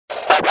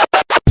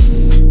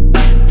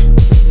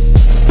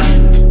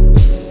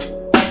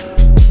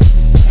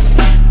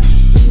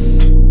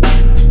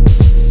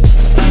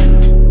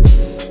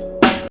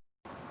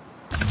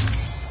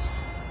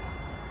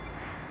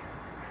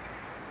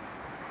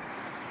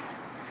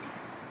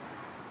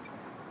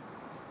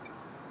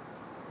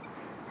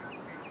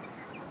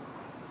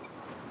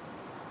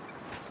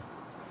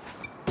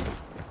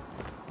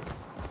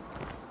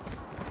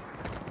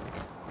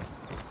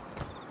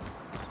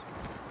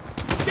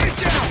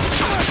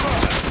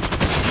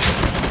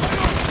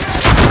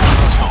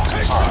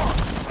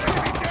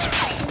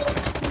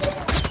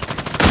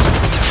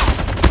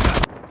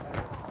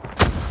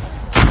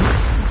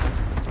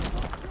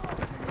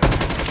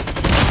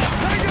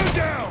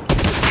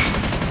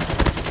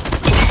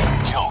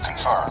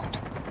confirmed.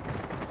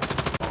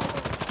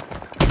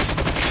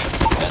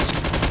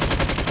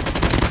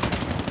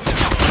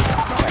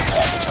 Care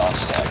package on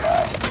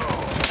standby.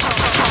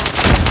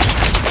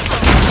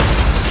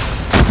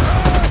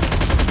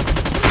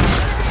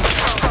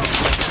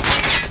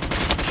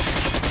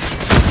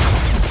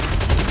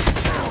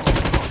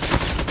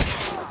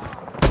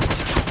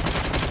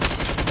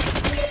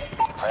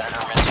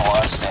 Predator missile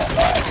on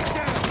standby.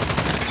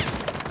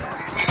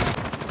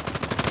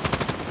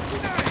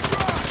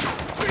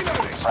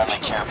 Friendly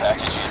care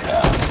package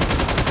inbound.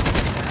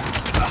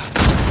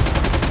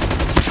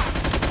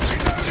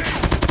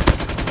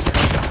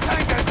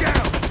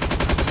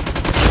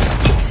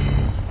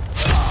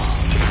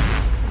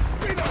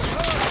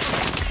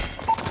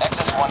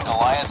 XS-1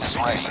 Goliath is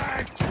ready.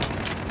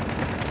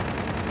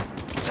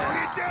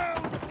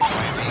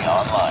 UAV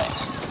online.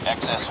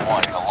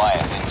 XS-1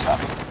 Goliath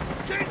incoming.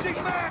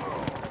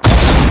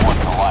 XS-1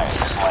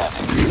 Goliath is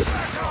landing.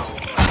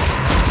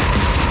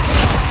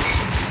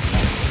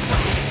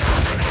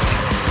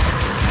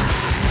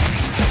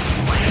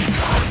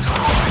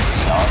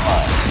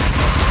 Online.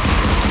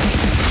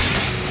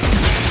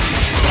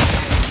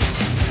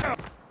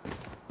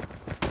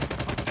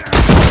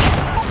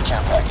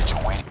 Care package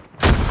awaiting.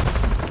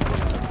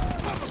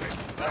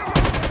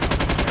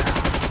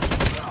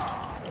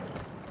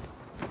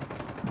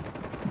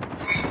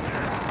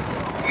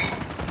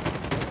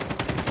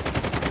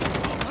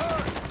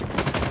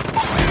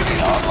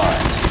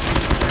 Online.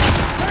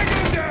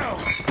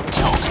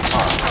 Kill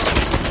confirmed.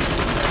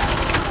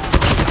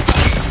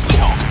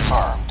 Kill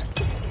confirmed.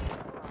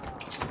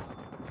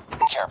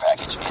 Care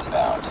package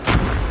inbound.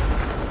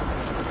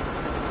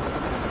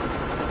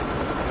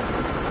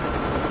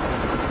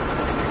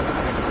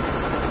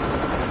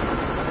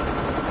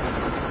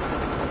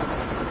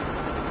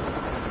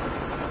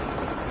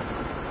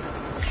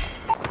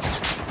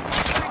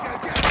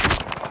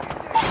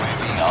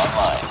 UAV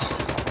online.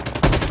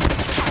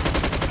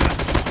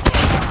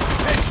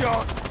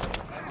 Headshot!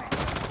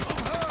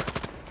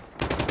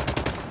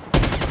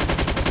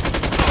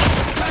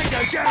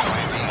 Tango down!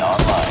 UAV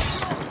online.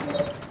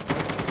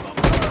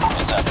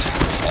 It's up to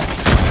enemy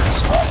UAV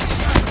spotted.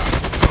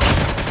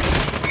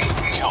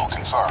 Kill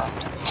confirmed.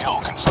 Kill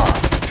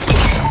confirmed.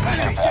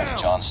 Care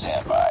package on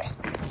standby.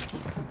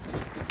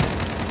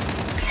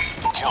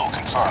 Kill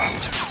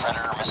confirmed.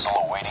 Predator missile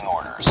awaiting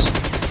orders.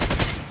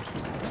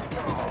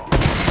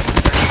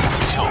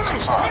 Kill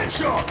confirmed.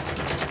 Headshot!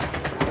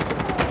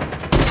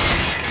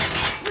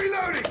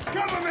 Reloading!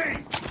 Cover me!